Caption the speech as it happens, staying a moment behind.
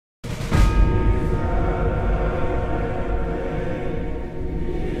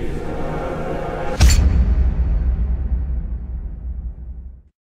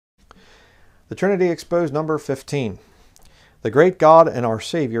The Trinity Exposed, number 15. The great God and our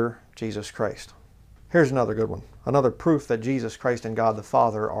Savior, Jesus Christ. Here's another good one. Another proof that Jesus Christ and God the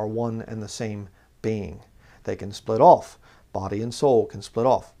Father are one and the same being. They can split off. Body and soul can split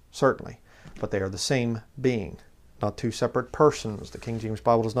off, certainly. But they are the same being, not two separate persons. The King James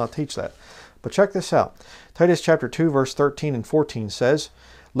Bible does not teach that. But check this out. Titus chapter 2, verse 13 and 14 says,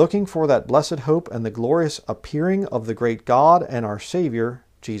 looking for that blessed hope and the glorious appearing of the great God and our Savior,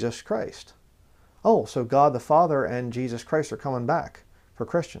 Jesus Christ. Oh, so God the Father and Jesus Christ are coming back for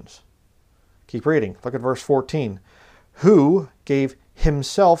Christians. Keep reading. Look at verse 14. Who gave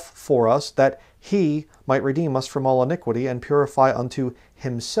himself for us that he might redeem us from all iniquity and purify unto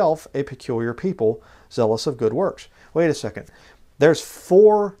himself a peculiar people, zealous of good works. Wait a second. There's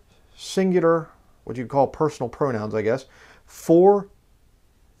four singular, what you call personal pronouns, I guess. Four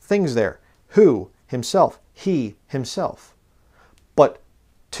things there. Who, himself, he, himself. But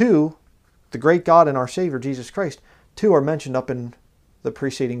two, the great God and our Savior, Jesus Christ, two are mentioned up in the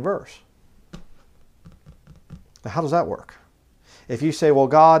preceding verse. Now, how does that work? If you say, well,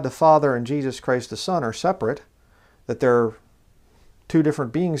 God the Father and Jesus Christ the Son are separate, that they're two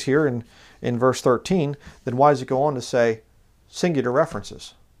different beings here in verse 13, then why does it go on to say singular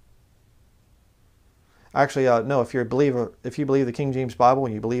references? Actually, no, if you believe the King James Bible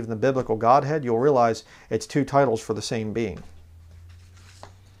and you believe in the biblical Godhead, you'll realize it's two titles for the same being.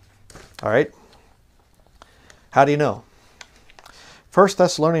 All right? How do you know? 1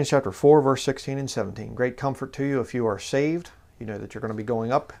 Thessalonians chapter 4, verse 16 and 17. Great comfort to you if you are saved. You know that you're going to be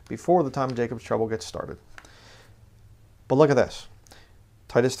going up before the time of Jacob's trouble gets started. But look at this.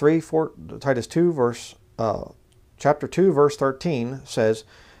 Titus 2, chapter 2, verse 13 says,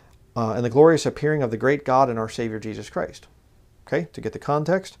 and the glorious appearing of the great God and our Savior Jesus Christ. Okay, to get the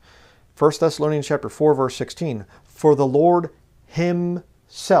context, 1 Thessalonians chapter 4, verse 16. For the Lord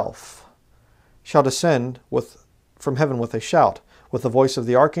himself shall descend from heaven with a shout, with the voice of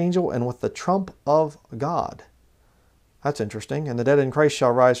the archangel, and with the trump of God. That's interesting. And the dead in Christ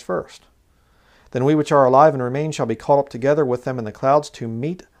shall rise first. Then we which are alive and remain shall be caught up together with them in the clouds to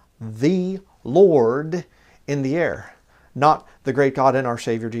meet the Lord in the air. Not the great God and our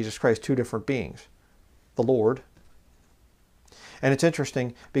Savior Jesus Christ, two different beings. The Lord. And it's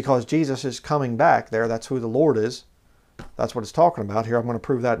interesting because Jesus is coming back there. That's who the Lord is. That's what it's talking about here. I'm going to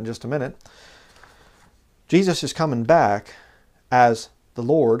prove that in just a minute. Jesus is coming back as the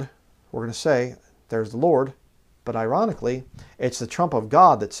Lord. We're going to say, there's the Lord. But ironically, it's the trump of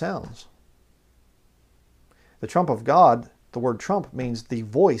God that sounds. The trump of God, the word trump, means the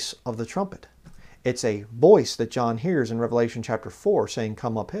voice of the trumpet. It's a voice that John hears in Revelation chapter 4 saying,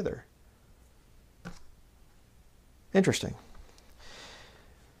 come up hither. Interesting.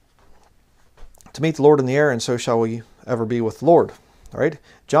 To meet the Lord in the air, and so shall we ever be with the Lord. All right?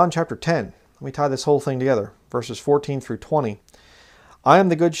 John chapter 10. Let me tie this whole thing together. Verses 14 through 20. I am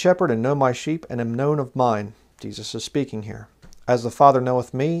the good shepherd, and know my sheep, and am known of mine. Jesus is speaking here. As the Father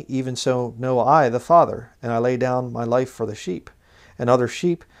knoweth me, even so know I the Father, and I lay down my life for the sheep. And other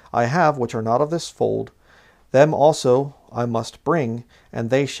sheep I have, which are not of this fold. Them also I must bring,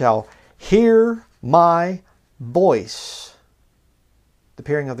 and they shall hear my voice. The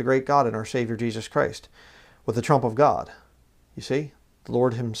appearing of the great God and our Savior Jesus Christ, with the trump of God. You see, the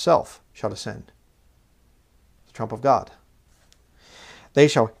Lord himself shall descend. The trump of God. They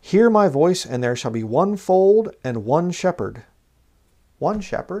shall hear my voice, and there shall be one fold and one shepherd. One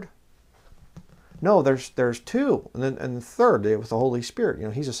shepherd? No, there's two, and the third with the Holy Spirit. You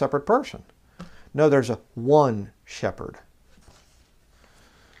know, he's a separate person. No, there's a one shepherd.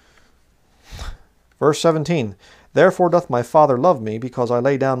 Verse 17. Therefore doth my Father love me, because I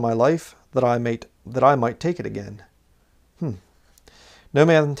lay down my life, that I might take it again. No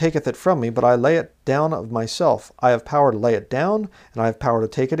man taketh it from me, but I lay it down of myself. I have power to lay it down, and I have power to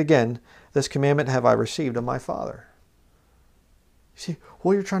take it again. This commandment have I received of my Father. You see,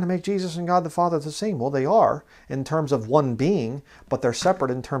 well, you're trying to make Jesus and God the Father the same. Well, they are in terms of one being, but they're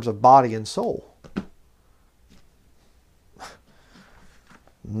separate in terms of body and soul.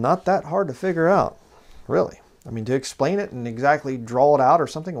 Not that hard to figure out, really. I mean, to explain it and exactly draw it out or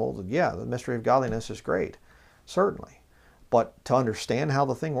something, well, yeah, the mystery of godliness is great, certainly. But to understand how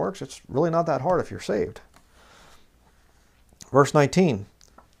the thing works, it's really not that hard if you're saved. Verse 19.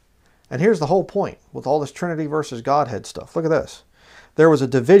 And here's the whole point with all this Trinity versus Godhead stuff. Look at this. There was a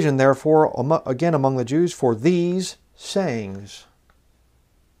division, therefore, again among the Jews for these sayings.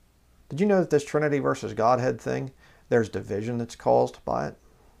 Did you know that this Trinity versus Godhead thing, there's division that's caused by it?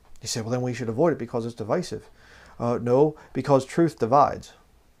 You say, well, then we should avoid it because it's divisive. No, because truth divides.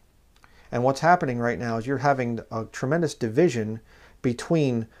 And what's happening right now is you're having a tremendous division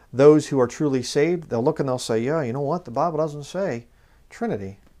between those who are truly saved, they'll look and they'll say, yeah, you know what? The Bible doesn't say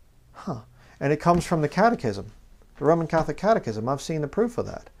Trinity. Huh. And it comes from the Catechism, the Roman Catholic Catechism. I've seen the proof of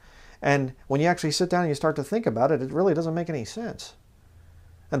that. And when you actually sit down and you start to think about it, it really doesn't make any sense.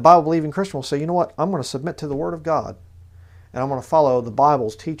 And Bible-believing Christian will say, you know what? I'm going to submit to the Word of God, and I'm going to follow the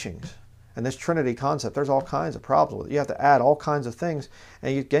Bible's teachings. And this Trinity concept, there's all kinds of problems with it. You have to add all kinds of things.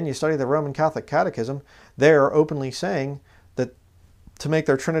 And again, you study the Roman Catholic Catechism, they're openly saying that to make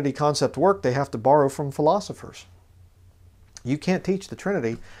their Trinity concept work, they have to borrow from philosophers. You can't teach the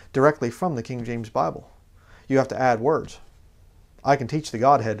Trinity directly from the King James Bible. You have to add words. I can teach the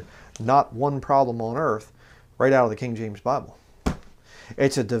Godhead, not one problem on earth, right out of the King James Bible.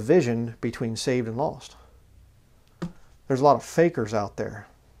 It's a division between saved and lost. There's a lot of fakers out there.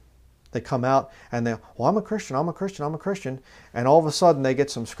 They come out and they, well, I'm a Christian, I'm a Christian, I'm a Christian. And all of a sudden they get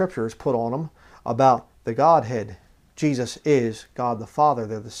some scriptures put on them about the Godhead. Jesus is God the Father.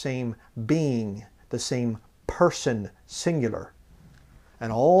 They're the same being, the same person, singular.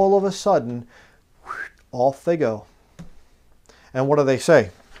 And all of a sudden, off they go. And what do they say?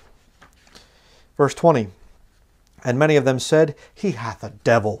 Verse 20. And many of them said, he hath a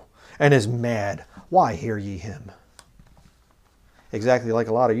devil, and is mad. Why hear ye him? Exactly like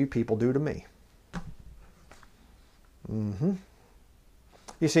a lot of you people do to me.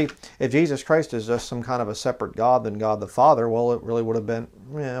 You see, if Jesus Christ is just some kind of a separate God than God the Father, well, it really would have been,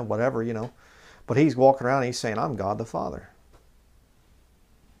 whatever, you know. But he's walking around and he's saying, I'm God the Father.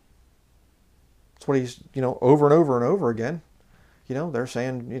 That's what he's, over and over and over again. They're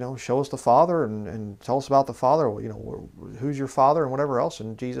saying, show us the Father and tell us about the Father. Who's your Father and whatever else.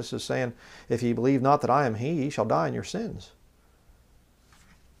 And Jesus is saying, if ye believe not that I am he, ye shall die in your sins.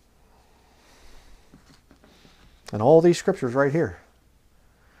 And all these scriptures right here.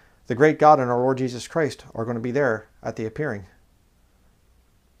 The great God and our Lord Jesus Christ are going to be there at the appearing.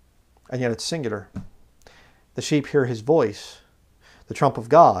 And yet it's singular. The sheep hear his voice. The trump of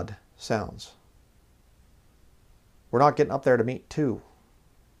God sounds. We're not getting up there to meet two.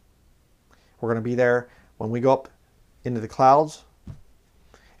 We're going to be there when we go up into the clouds.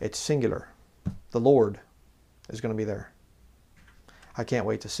 It's singular. The Lord is going to be there. I can't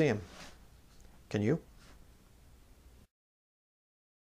wait to see him. Can you?